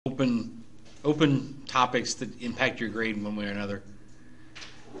open topics that impact your grade in one way or another.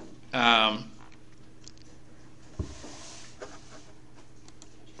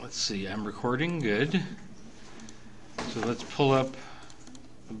 Let's see, I'm recording, good. So let's pull up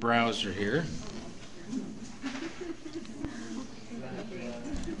the browser here.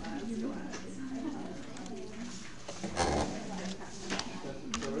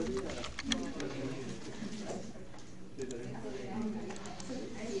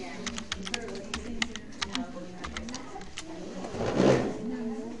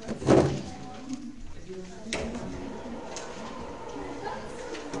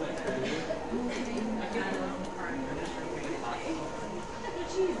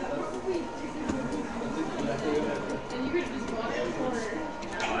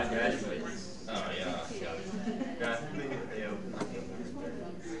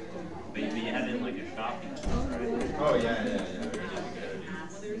 Oh, yeah.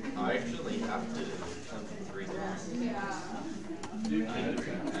 I actually have to come to 3 classes. I have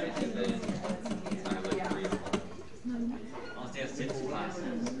like 3 of them. Unless they have 6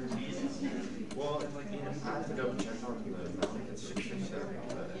 classes. Jesus. Well, I have to double check on the amount. It's 6 or 7,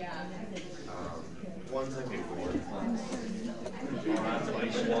 but one's like a 4 class. One's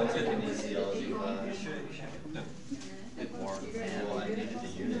like an ECology class. Well, I needed the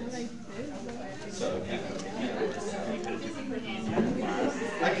units. So if you could have taken the easier class.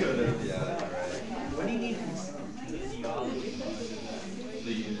 I could have, yeah, right. What do you need physiology?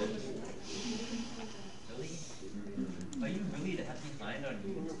 The units. Really? Are you really that behind on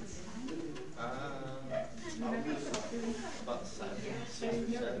units? About 7, 6 or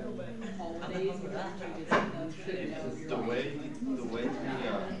 7. How the hell was that? The way the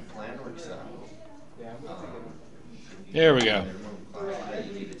plan works out. There we go. That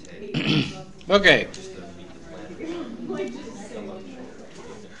you need to take. Okay. Just to meet the plan.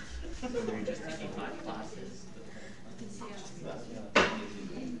 So they're just taking 5 classes. I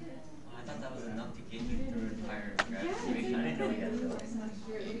thought that was enough to get you through entire graduation. I didn't know you had to.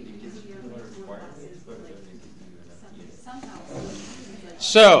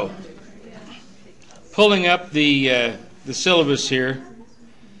 So, pulling up the syllabus here,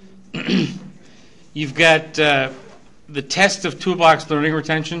 you've got the test of toolbox learning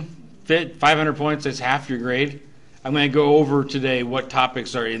retention, 500 points, that's half your grade. I'm going to go over today what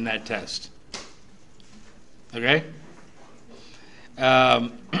topics are in that test. Okay?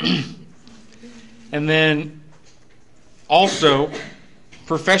 And then also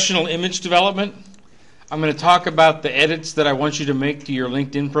professional image development. I'm going to talk about the edits that I want you to make to your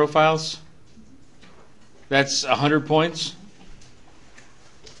LinkedIn profiles. That's 100 points.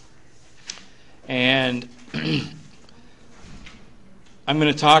 And I'm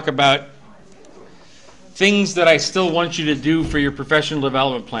going to talk about things that I still want you to do for your professional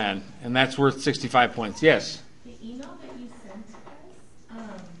development plan, and that's worth 65 points. Yes? The email that you sent to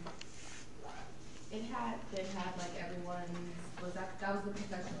us, it had like everyone's, that was the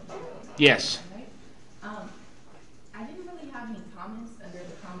professional development plan, Yes. right? I didn't really have any comments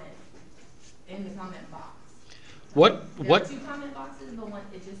in the comment box. What? There were 2 comment boxes, but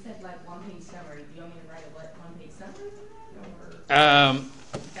it just said like 1-page summary. Do you want me to write a 1-page summary?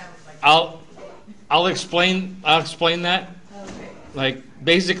 I'll explain that. Okay. Like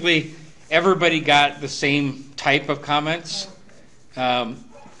basically everybody got the same type of comments. Here,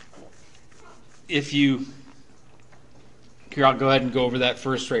 I'll go ahead and go over that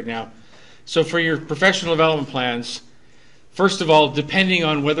first right now. So for your professional development plans, first of all, depending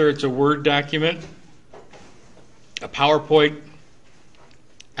on whether it's a Word document, a PowerPoint,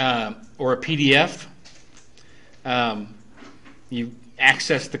 or a PDF, you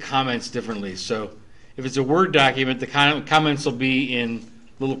access the comments differently. So if it's a Word document, the comments will be in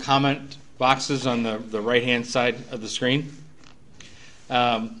little comment boxes on the right-hand side of the screen.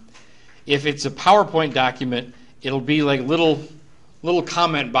 If it's a PowerPoint document, it'll be like little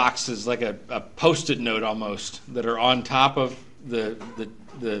comment boxes, like a Post-it note almost, that are on top of the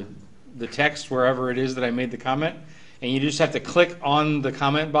text wherever it is that I made the comment. And you just have to click on the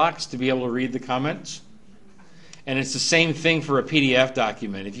comment box to be able to read the comments. And it's the same thing for a PDF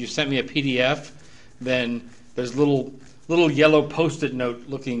document. If you sent me a PDF, then there's little yellow Post-it note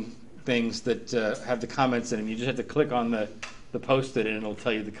looking things that have the comments in them. You just have to click on the Post-it and it'll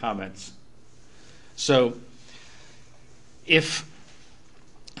tell you the comments. So if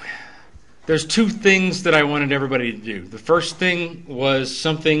there's 2 things that I wanted everybody to do. The first thing was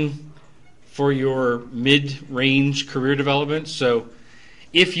something for your mid-range career development. So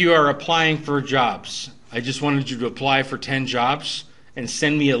if you are applying for jobs, I just wanted you to apply for 10 jobs and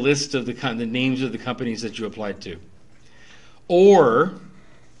send me a list of the names of the companies that you applied to. Or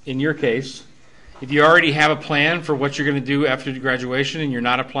in your case, if you already have a plan for what you're going to do after graduation and you're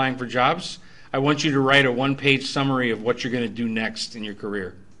not applying for jobs, I want you to write a one-page summary of what you're going to do next in your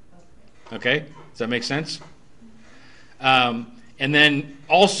career. Okay? Does that make sense? And then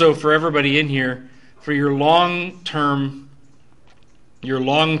also for everybody in here, for your long-term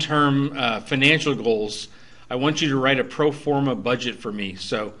financial goals, I want you to write a pro forma budget for me.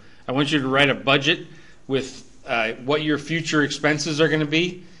 So I want you to write a budget with what your future expenses are going to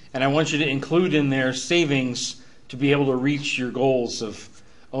be, and I want you to include in there savings to be able to reach your goals of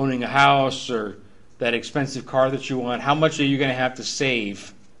owning a house or that expensive car that you want. How much are you going to have to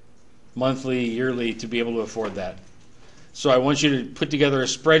save monthly, yearly to be able to afford that? So I want you to put together a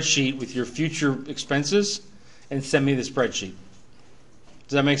spreadsheet with your future expenses and send me the spreadsheet.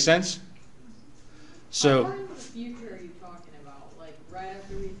 Does that make sense? So. How far into the future are you talking about? Like right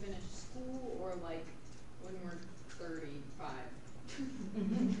after we finish school, or like when we're 35?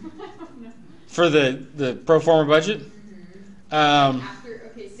 For the pro forma budget?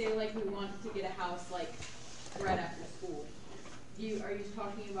 Okay, say like we want to get a house like right after school. Are you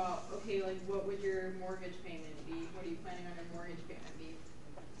talking about, okay, like what would your mortgage payment be? What are you planning on your mortgage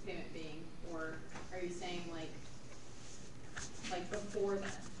payment being? Or are you saying like before then?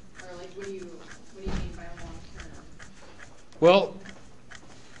 Or like what do you mean by long term? Well,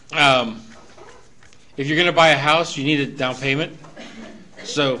 if you're going to buy a house, you need a down payment.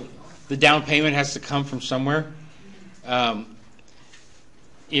 So the down payment has to come from somewhere.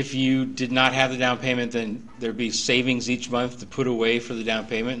 If you did not have the down payment, then there'd be savings each month to put away for the down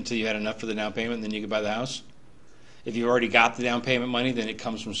payment until you had enough for the down payment, and then you could buy the house. If you already got the down payment money, then it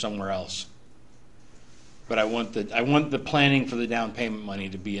comes from somewhere else. But I want the planning for the down payment money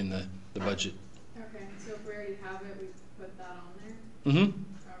to be in the budget. Okay, so if we already have it, we put that on there? Mm-hmm. Okay.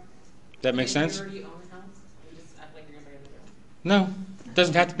 That makes sense? You already own a house? You just act like you're going to buy another one? No, it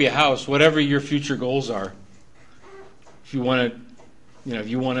doesn't have to be a house. Whatever your future goals are. If you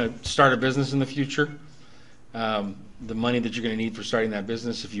want to start a business in the future, the money that you're going to need for starting that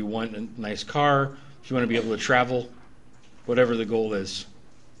business, if you want a nice car, if you want to be able to travel, whatever the goal is,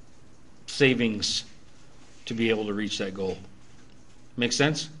 savings to be able to reach that goal. Make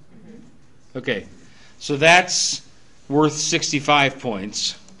sense? Mm-hmm. Okay, so that's worth 65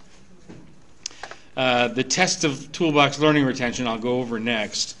 points. The test of toolbox learning retention I'll go over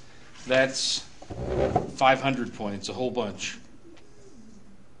next. That's 500 points, a whole bunch.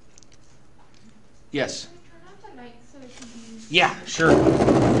 Yes? Can we turn off the light so it can be... Yeah, sure. Sorry.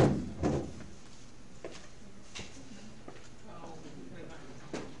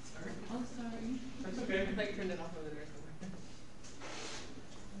 Oh, sorry. That's okay. I thought you turned it off over there somewhere.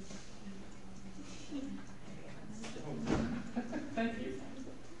 Thank you.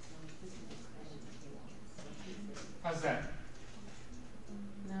 How's that?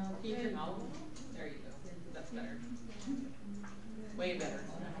 No, can you turn all of them? There you go. That's better. Way better.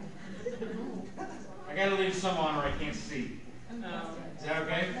 I got to leave some on or I can't see. Is that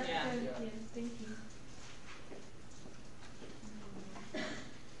okay? That's Yeah. good. Yes, thank you.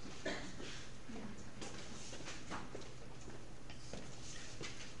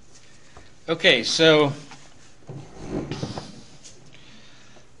 Okay, so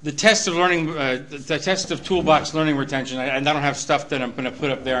the test of learning, the test of toolbox learning retention. I don't have stuff that I'm going to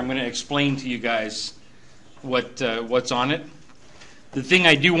put up there. I'm going to explain to you guys what's on it. The thing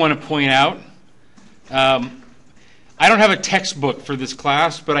I do want to point out, I don't have a textbook for this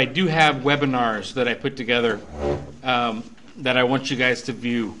class, but I do have webinars that I put together that I want you guys to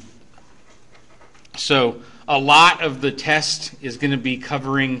view. So a lot of the test is going to be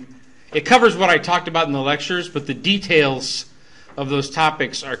covering. It covers what I talked about in the lectures, but the details of those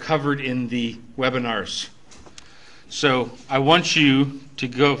topics are covered in the webinars. So I want you to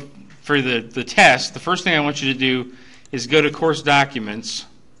go for the test. The first thing I want you to do is go to course documents.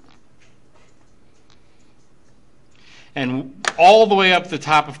 And all the way up the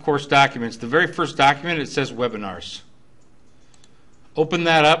top of course documents, the very first document, it says webinars. Open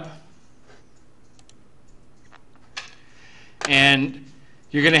that up. And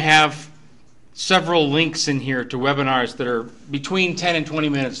you're going to have several links in here to webinars that are between 10 and 20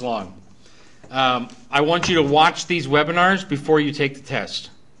 minutes long. I want you to watch these webinars before you take the test.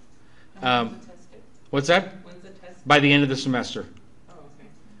 What's that? When's the test? By the end of the semester. Oh, okay.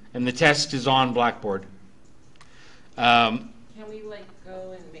 And the test is on Blackboard. Can we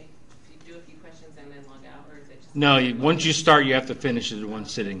go and do a few questions and then log out, or is it just? No, once you start, you have to finish it in one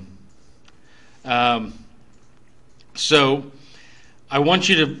sitting. So I want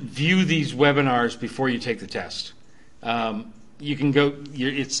you to view these webinars before you take the test. You can go.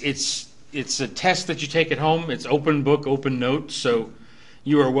 It's a test that you take at home. It's open book, open notes. So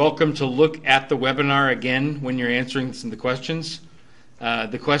You are welcome to look at the webinar again when you're answering some of the questions.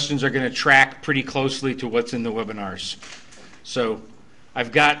 The questions are going to track pretty closely to what's in the webinars. So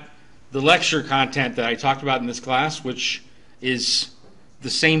I've got the lecture content that I talked about in this class, which is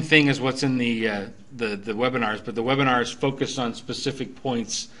the same thing as what's in the webinars, but the webinar is focused on specific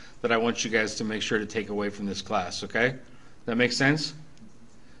points that I want you guys to make sure to take away from this class, okay? That makes sense?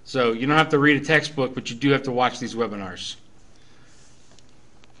 So you don't have to read a textbook, but you do have to watch these webinars.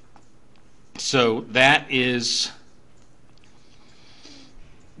 So that is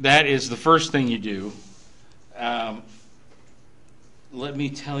the first thing you do. Let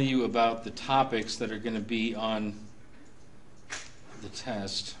me tell you about the topics that are going to be on the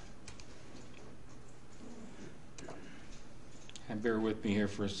test. And bear with me here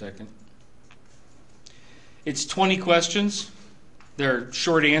for a second. It's 20 questions. They're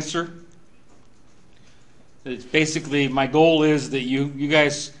short answer. It's basically, my goal is that you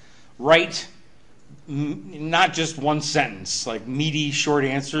guys write not just one sentence, like meaty short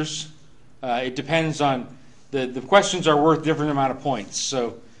answers. It depends on, the questions are worth different amount of points.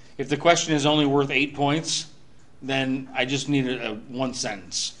 So if the question is only worth 8 points, then I just need a one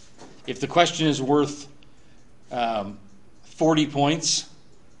sentence. If the question is worth 40 points,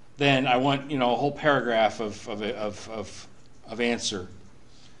 then I want a whole paragraph of answer.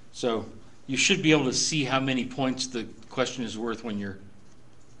 So you should be able to see how many points the question is worth when you're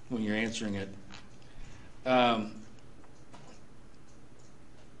answering it.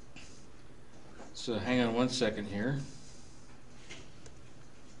 So hang on one second here.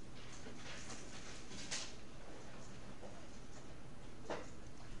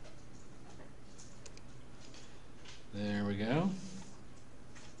 There we go.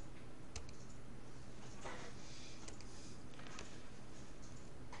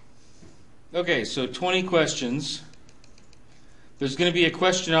 Okay, so 20 questions. There's going to be a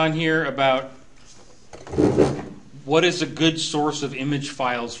question on here about what is a good source of image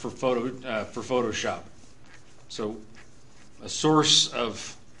files for Photoshop. So a source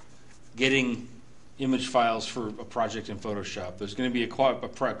of getting image files for a project in Photoshop. There's going to be a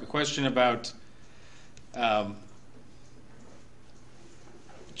question about how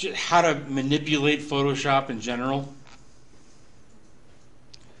to manipulate Photoshop in general.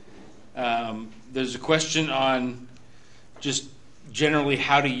 There's a question on just generally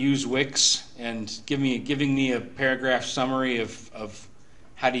how to use Wix and giving me a paragraph summary of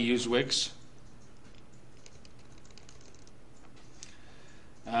how to use Wix.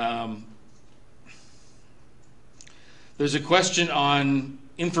 There's a question on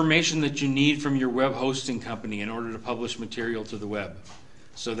information that you need from your web hosting company in order to publish material to the web.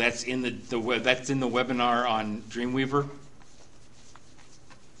 So that's in the web. That's in the webinar on Dreamweaver.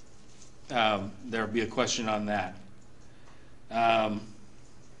 There'll be a question on that.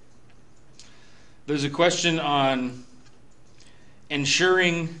 There's a question on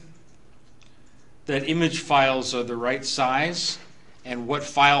ensuring that image files are the right size and what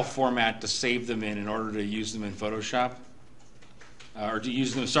file format to save them in order to use them in Photoshop, or to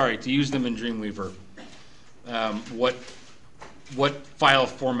use them in Dreamweaver. What file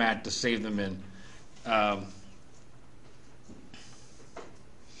format to save them in,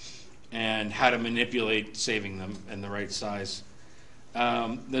 and how to manipulate saving them in the right size.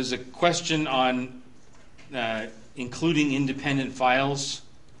 There's a question on including independent files,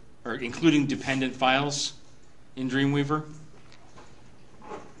 or including dependent files in Dreamweaver.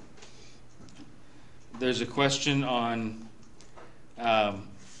 There's a question on the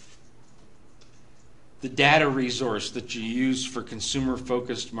data resource that you use for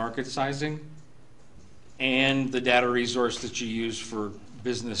consumer-focused market sizing and the data resource that you use for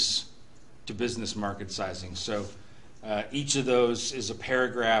business-to-business market sizing. So each of those is a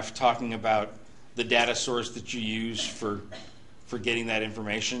paragraph talking about the data source that you use for getting that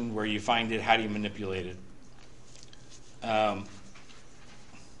information, where you find it, how do you manipulate it.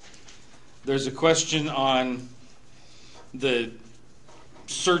 There's a question on the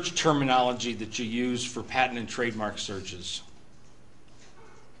search terminology that you use for patent and trademark searches.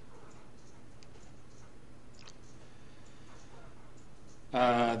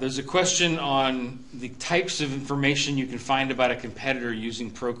 There's a question on the types of information you can find about a competitor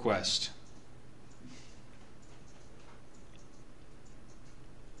using ProQuest.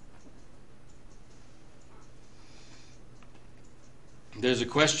 There's a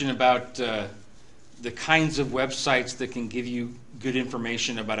question about the kinds of websites that can give you good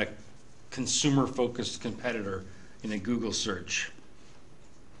information about a consumer-focused competitor in a Google search.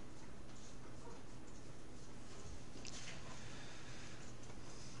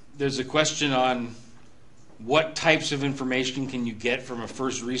 There's a question on what types of information can you get from a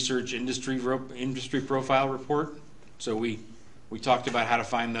first research industry profile report? So we talked about how to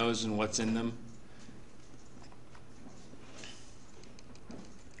find those and what's in them.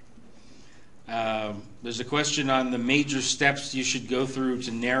 There's a question on the major steps you should go through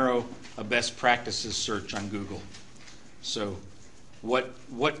to narrow a best practices search on Google. So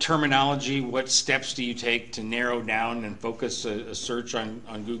what terminology, what steps do you take to narrow down and focus a search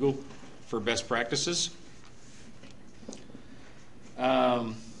on Google for best practices?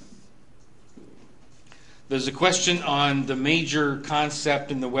 There's a question on the major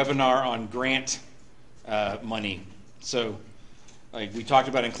concept in the webinar on grant money. So, like we talked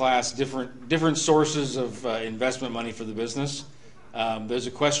about in class, different sources of investment money for the business. There's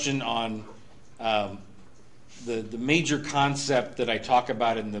a question on the major concept that I talk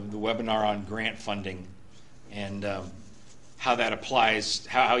about in the webinar on grant funding, and how that applies,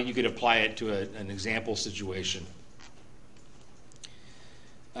 how you could apply it to an example situation.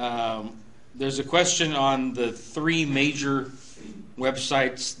 There's a question on the 3 major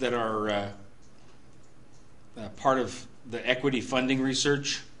websites that are part of the equity funding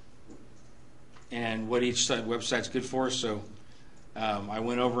research and what each website's good for. So I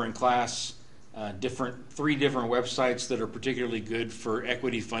went over in class 3 different websites that are particularly good for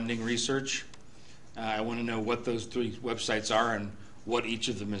equity funding research. I want to know what those 3 websites are and what each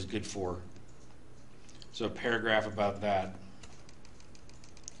of them is good for. So a paragraph about that.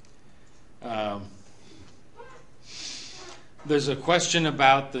 There's a question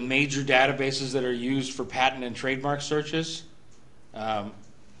about the major databases that are used for patent and trademark searches,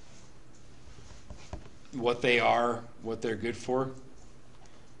 what they are, what they're good for.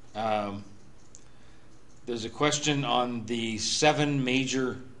 There's a question on the 7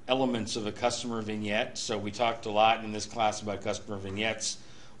 major elements of a customer vignette. So we talked a lot in this class about customer vignettes.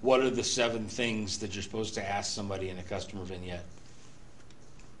 What are the 7 things that you're supposed to ask somebody in a customer vignette?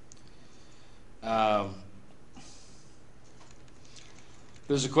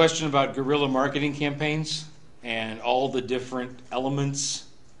 There's a question about guerrilla marketing campaigns and all the different elements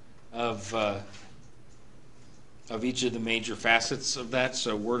of each of the major facets of that.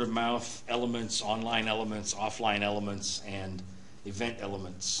 So word of mouth elements, online elements, offline elements, and event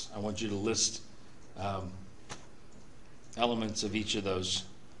elements. I want you to list elements of each of those.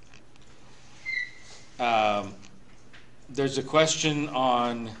 There's a question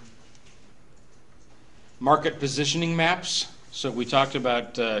on market positioning maps. So we talked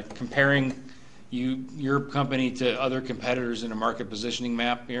about comparing your company to other competitors in a market positioning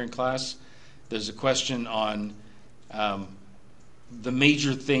map here in class. There's a question on the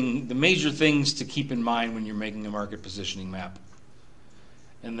major things to keep in mind when you're making a market positioning map.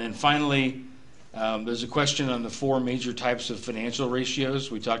 And then finally, there's a question on the 4 major types of financial ratios.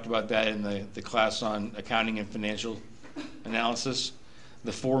 We talked about that in the class on accounting and financial analysis.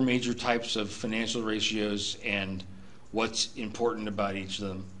 The 4 major types of financial ratios and what's important about each of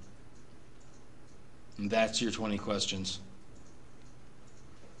them. And that's your 20 questions.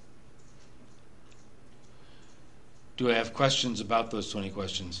 Do I have questions about those 20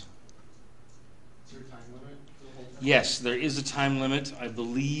 questions? Is there a time limit for the whole thing? Yes, there is a time limit. I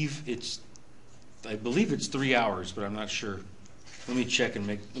believe it's 3 hours, but I'm not sure. Let me check and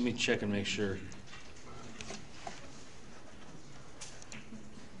make sure.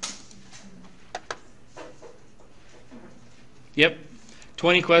 Yep,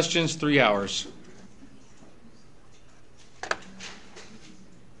 20 questions, 3 hours.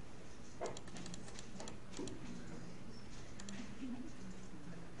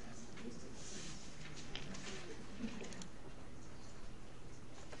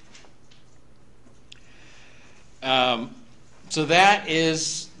 So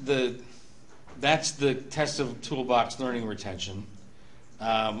that's the test of toolbox learning retention.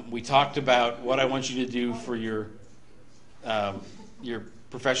 We talked about what I want you to do for your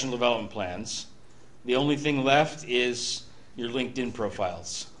professional development plans. The only thing left is your LinkedIn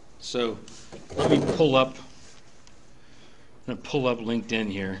profiles. So let me pull up LinkedIn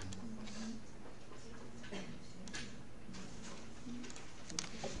here.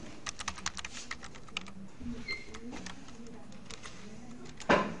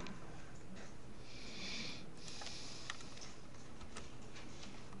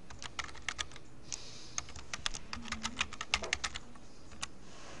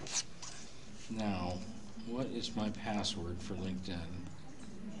 Now, what is my password for LinkedIn?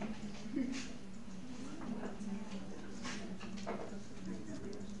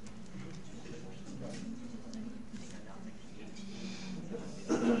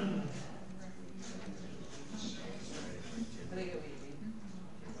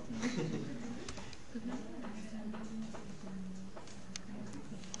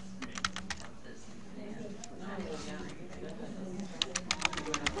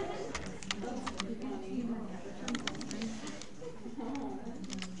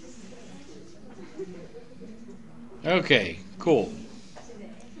 Okay, cool.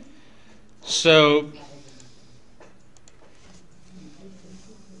 So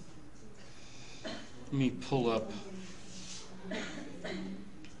let me pull up.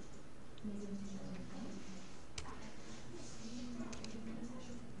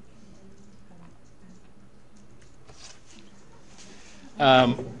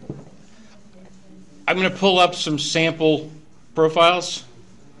 I'm going to pull up some sample profiles.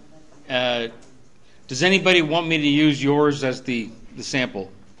 Does anybody want me to use yours as the sample?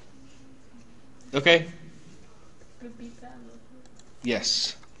 Okay? Repeat that.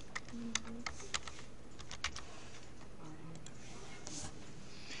 Yes.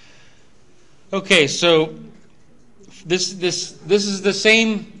 Okay, so this is the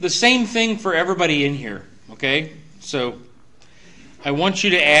same thing for everybody in here. Okay, so I want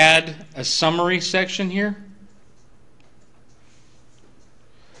you to add a summary section here.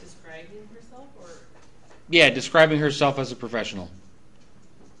 Describing herself, or Yeah, describing herself as a professional.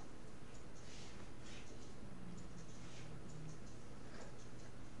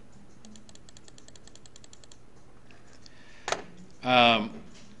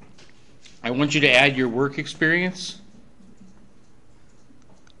 I want you to add your work experience.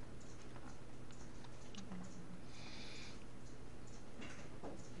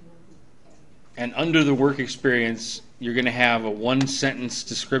 And under the work experience, you're going to have a one-sentence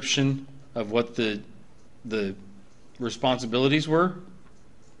description of what the responsibilities were.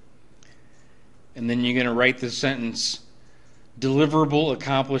 And then you're going to write the sentence, deliverable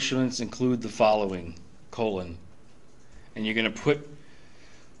accomplishments include the following, colon. And you're going to put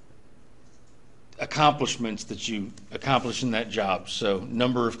accomplishments that you accomplished in that job. So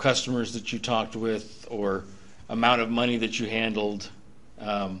number of customers that you talked with, or amount of money that you handled,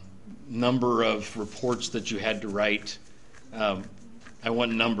 number of reports that you had to write. I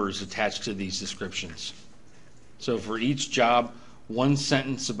want numbers attached to these descriptions. So for each job, one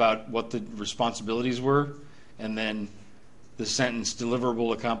sentence about what the responsibilities were, and then the sentence,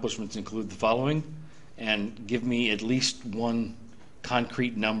 deliverable accomplishments include the following, and give me at least one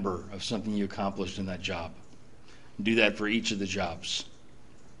concrete number of something you accomplished in that job. Do that for each of the jobs.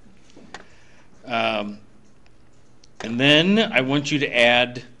 And then I want you to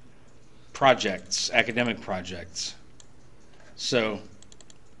add projects, academic projects. So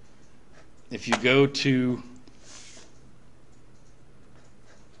if you go to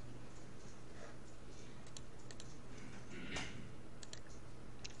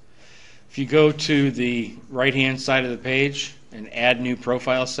the right-hand side of the page and add new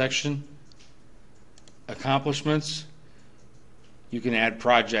profile section, accomplishments, you can add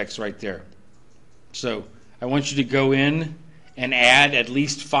projects right there. So I want you to go in and add at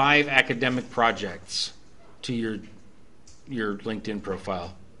least 5 academic projects to your LinkedIn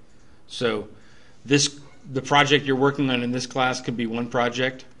profile. So the project you're working on in this class could be one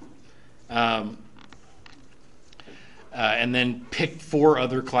project. And then pick 4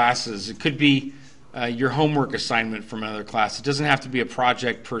 other classes. It could be your homework assignment from another class. It doesn't have to be a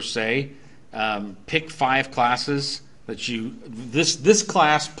project per se. Pick 5 classes that this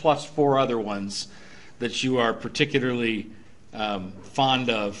class plus 4 other ones that you are particularly fond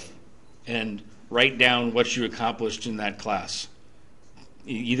of, and write down what you accomplished in that class,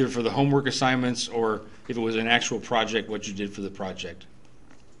 either for the homework assignments or if it was an actual project, what you did for the project.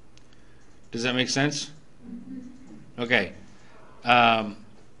 Does that make sense? Okay.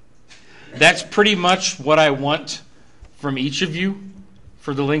 That's pretty much what I want from each of you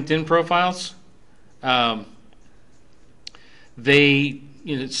for the LinkedIn profiles. Some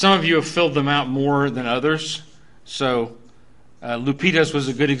of you have filled them out more than others. So Lupita's was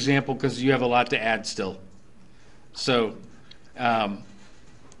a good example because you have a lot to add still. So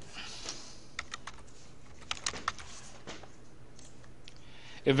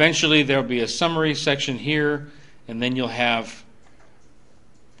eventually there'll be a summary section here, and then you'll have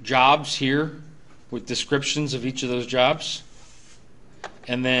jobs here with descriptions of each of those jobs.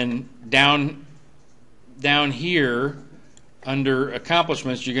 And then down here under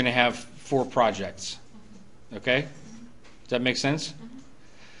accomplishments, you're going to have 4 projects. Okay? Does that make sense?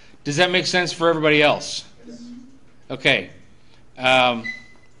 Does that make sense for everybody else? Okay.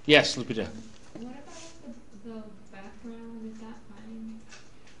 Yes, Lupita. What about the background? Is that fine?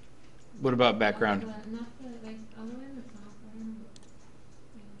 What about background? Not the, like, other one that's not fine.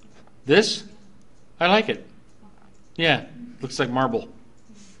 This? I like it. Yeah, looks like marble.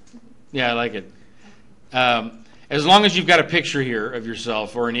 Yeah, I like it. As long as you've got a picture here of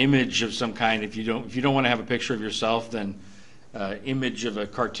yourself or an image of some kind. If you don't want to have a picture of yourself, then image of a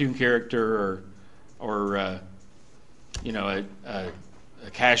cartoon character or a a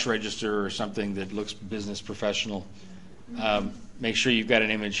cash register or something that looks business professional, make sure you've got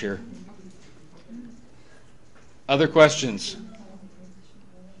an image here. Other questions?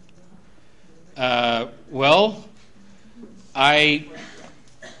 Well, I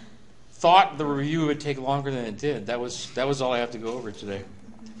thought the review would take longer than it did. That was all I have to go over today.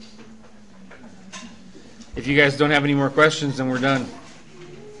 If you guys don't have any more questions, then we're done.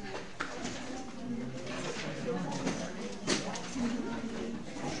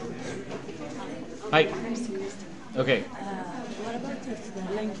 Hi. Okay. What about if the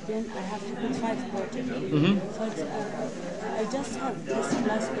LinkedIn, I have to put 5 projects. But I just have this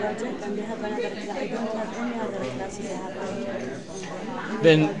class project and they have another class. I don't have any other classes I have.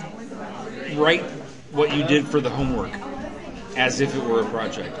 Then write what you did for the homework as if it were a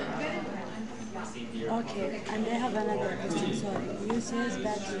project. Okay, and I have another question. Sorry, you says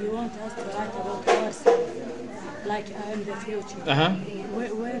that you want us to write about ourselves, like in the future.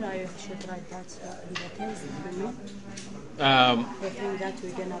 Where I should write that in the test, you mean? The thing that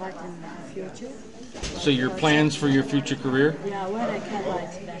we're gonna write in the future. So your plans for your future career? Yeah, where I can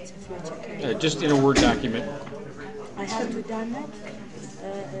write that future career. Just in a Word document. I have to done it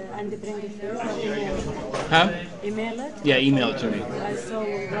and bring it through or email it. Huh? Email it? Yeah, email it to me. So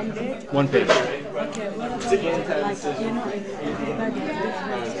 1 page? 1 page. Okay, what about like, everybody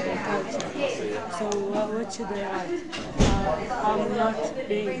has different culture. So what should I write? I'm not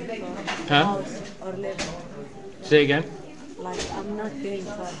paying for house or living. Say again? Like I'm not paying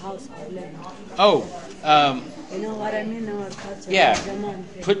for house or living. Oh, You know what I mean? Our culture. yeah. The man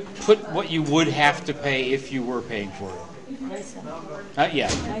pays. Put what you would have to pay if you were paying for it. I stuff. Yeah.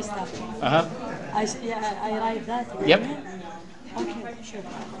 I stuff. I write that. Yep. Okay, sure.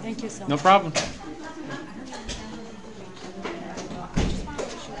 Thank you so much. No problem.